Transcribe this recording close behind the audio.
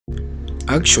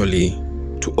Actually,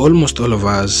 to almost all of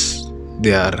us,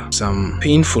 there are some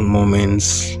painful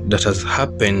moments that has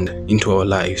happened into our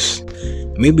lives.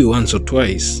 Maybe once or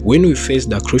twice, when we faced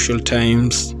the crucial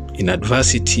times, in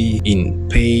adversity, in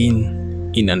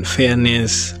pain, in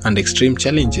unfairness, and extreme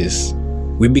challenges.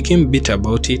 We became bitter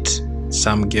about it,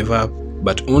 some gave up,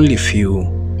 but only few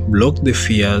blocked the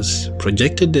fears,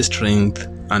 projected the strength,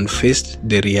 and faced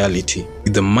the reality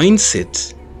with the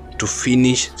mindset to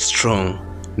finish strong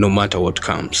no matter what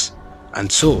comes. And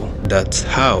so, that's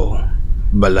how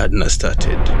Baladna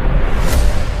started.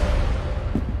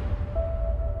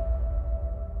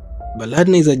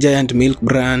 Baladna is a giant milk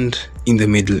brand in the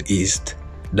Middle East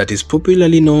that is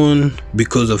popularly known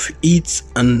because of its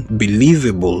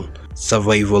unbelievable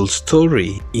survival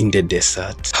story in the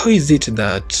desert. How is it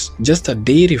that just a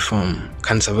dairy farm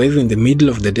can survive in the middle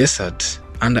of the desert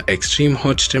under extreme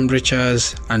hot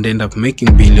temperatures and end up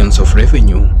making billions of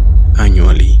revenue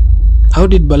annually? How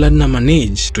did Baladna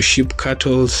manage to ship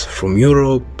cattle from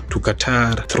Europe to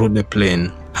Qatar through the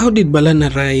plane? How did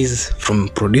Baladna rise from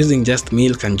producing just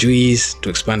milk and juice to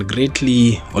expand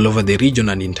greatly all over the region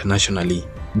and internationally?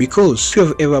 Because if you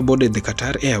have ever boarded the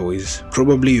Qatar Airways,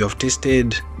 probably you have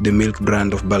tasted the milk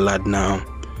brand of Baladna.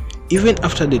 Even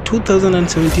after the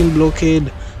 2017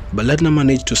 blockade, Baladna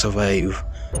managed to survive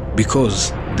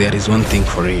because there is one thing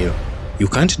for real. You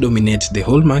can't dominate the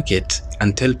whole market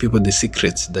and tell people the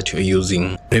secrets that you're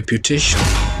using. Reputation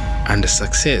and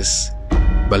success,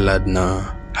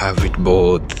 Baladna have it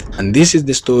both. And this is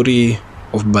the story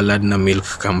of Baladna Milk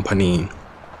Company.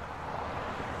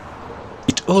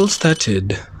 It all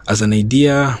started as an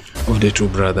idea of the two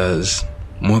brothers,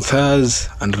 Muthaz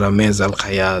and Ramez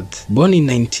Al-Khayat, born in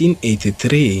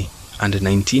 1983 and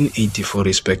 1984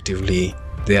 respectively.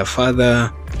 Their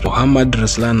father, Muhammad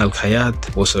Raslan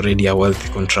Al-Khayat, was already a wealthy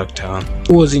contractor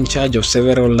who was in charge of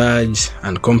several large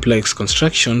and complex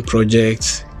construction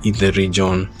projects in the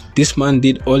region. This man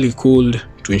did all he could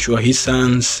to ensure his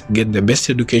sons get the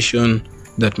best education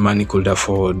that money could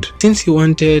afford, since he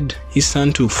wanted his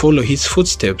son to follow his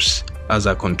footsteps as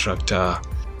a contractor.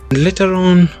 And later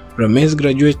on, Ramez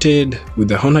graduated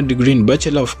with a honor degree in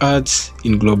Bachelor of Arts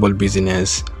in Global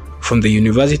Business from the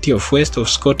University of West of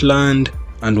Scotland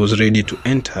and was ready to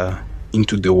enter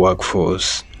into the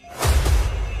workforce.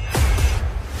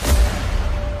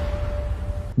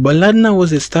 Baladna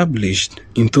was established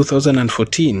in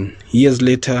 2014. Years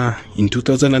later, in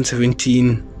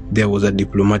 2017, there was a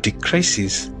diplomatic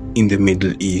crisis in the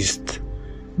Middle East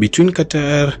between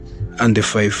Qatar and the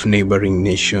 5 neighboring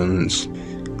nations.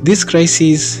 This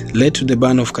crisis led to the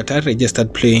ban of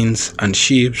Qatar-registered planes and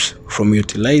ships from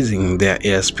utilizing their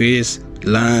airspace,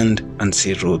 land, and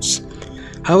sea routes.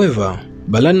 However,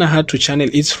 Baladna had to channel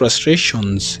its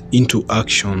frustrations into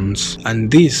actions, and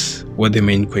these were the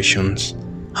main questions.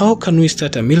 How can we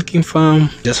start a milking farm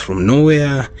just from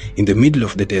nowhere in the middle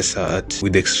of the desert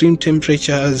with extreme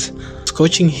temperatures,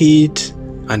 scorching heat,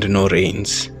 and no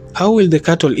rains? How will the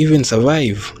cattle even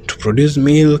survive to produce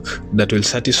milk that will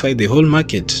satisfy the whole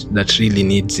market that really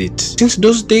needs it? Since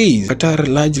those days, Qatar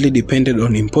largely depended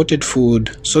on imported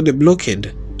food, so the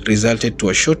blockade resulted to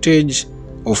a shortage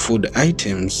of food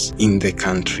items in the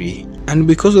country. And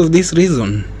because of this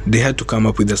reason, they had to come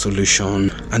up with a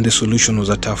solution, and the solution was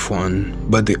a tough one,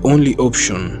 but the only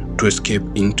option to escape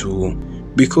into.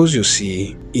 Because you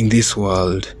see, in this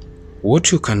world,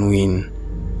 what you can win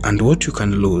and what you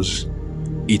can lose,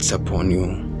 it's upon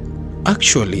you.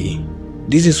 Actually,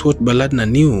 this is what Baladna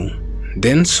knew.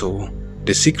 Then so,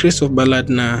 the secrets of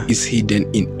Baladna is hidden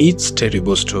in its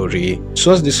terrible story.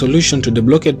 So as the solution to the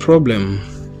blockade problem,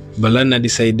 Baladna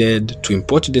decided to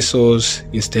import the sauce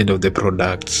instead of the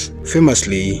products.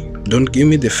 Famously, don't give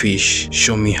me the fish,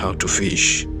 show me how to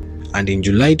fish. And in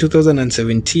July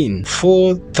 2017,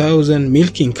 4,000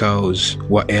 milking cows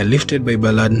were airlifted by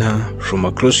Baladna from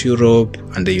across Europe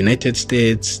and the United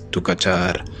States to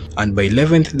Qatar. And by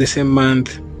 11th the same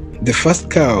month, the first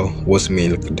cow was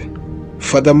milked.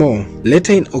 Furthermore,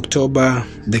 later in October,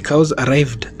 the cows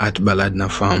arrived at Baladna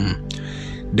farm.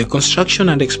 The construction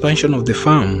and expansion of the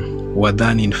farm were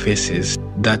done in phases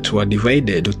that were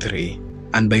divided to 3.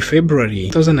 And by February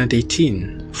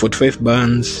 2018, 45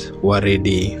 barns were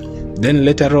ready. Then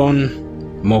later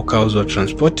on, more cows were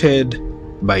transported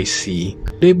by sea.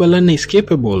 Today, Baladna is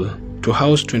capable to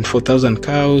house 24,000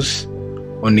 cows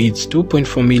on its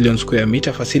 2.4 million square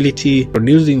meter facility,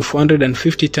 producing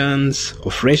 450 tons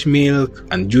of fresh milk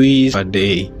and juice per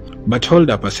day. But hold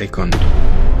up a second.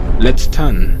 Let's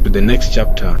turn to the next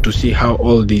chapter to see how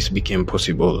all this became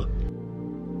possible.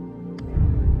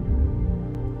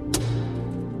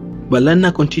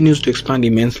 Baladna continues to expand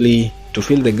immensely to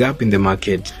fill the gap in the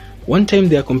market. One time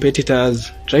their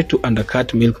competitors tried to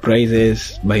undercut milk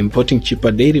prices by importing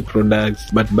cheaper dairy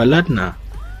products, but Baladna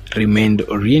remained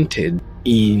oriented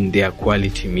in their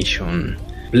quality mission,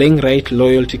 playing right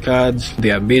loyalty cards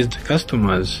their based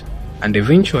customers, and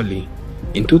eventually,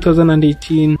 in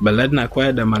 2018, Baladna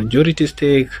acquired a majority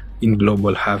stake in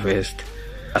Global Harvest,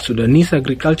 a Sudanese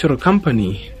agricultural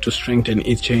company, to strengthen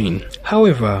its chain.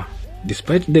 However,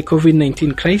 despite the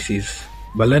COVID-19 crisis,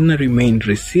 Baladna remained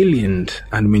resilient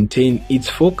and maintained its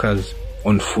focus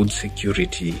on food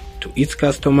security to its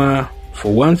customer.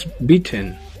 For once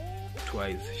bitten,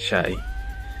 twice shy.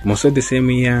 Most of the same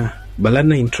year,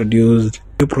 Baladna introduced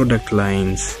new product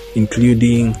lines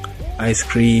including ice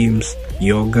creams,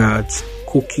 yogurts,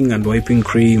 cooking and wiping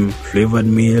cream, flavored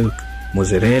milk,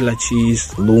 mozzarella cheese,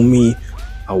 lumi,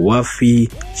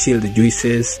 awafi, chilled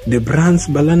juices. The brands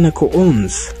Baladna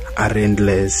co-owns are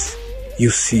endless. You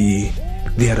see,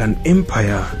 they are an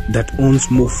empire that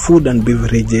owns more food and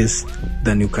beverages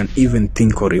than you can even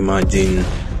think or imagine.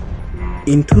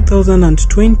 In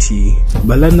 2020,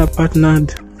 Baladna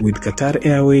partnered with Qatar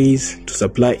Airways to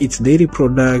supply its dairy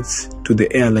products to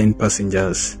the airline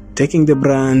passengers, taking the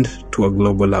brand to a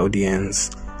global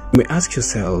audience. You may ask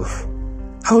yourself,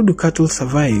 how do cattle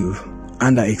survive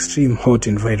under extreme hot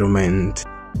environment?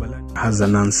 Baladna has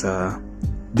an answer.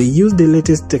 They use the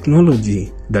latest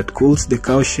technology that cools the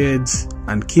cow sheds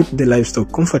and keep the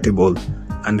livestock comfortable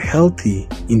and healthy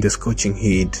in the scorching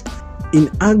heat. In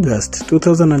August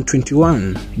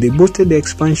 2021, they boosted the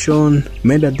expansion,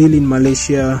 made a deal in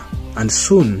Malaysia, and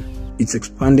soon it's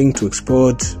expanding to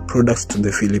export products to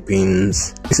the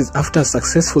Philippines. This is after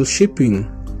successful shipping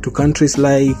to countries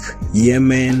like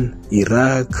Yemen,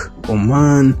 Iraq,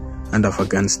 Oman, and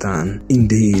Afghanistan.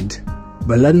 Indeed,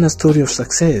 Baladna's story of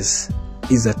success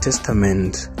is a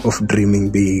testament of dreaming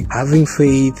big, having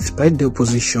faith despite the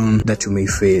opposition that you may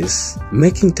face,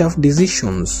 making tough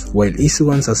decisions while easy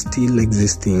ones are still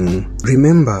existing.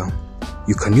 Remember,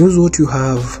 you can use what you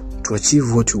have to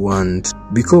achieve what you want,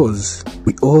 because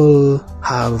we all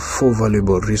have 4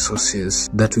 valuable resources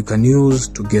that we can use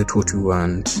to get what we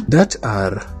want. That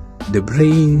are the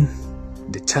brain,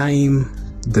 the time,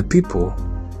 the people,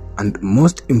 and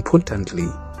most importantly,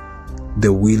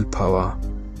 the willpower.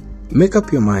 Make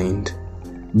up your mind,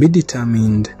 be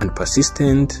determined and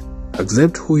persistent,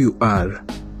 accept who you are,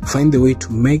 find the way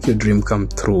to make your dream come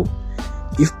true.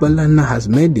 If Baladna has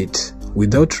made it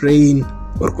without rain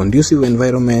or conducive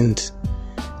environment,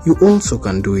 you also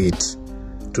can do it.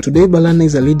 Today Baladna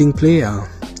is a leading player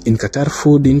in Qatar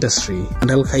food industry, and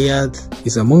Al-Hayat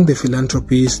is among the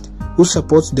philanthropists who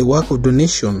supports the work of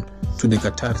donation to the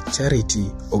Qatar charity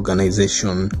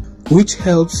organization, which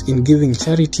helps in giving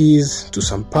charities to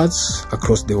some parts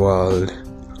across the world.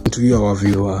 And to you, our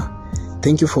viewer,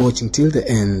 thank you for watching till the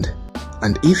end.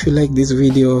 And if you like this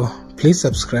video, please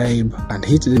subscribe and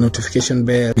hit the notification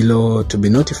bell below to be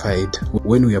notified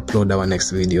when we upload our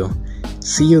next video.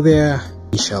 See you there,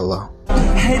 inshallah.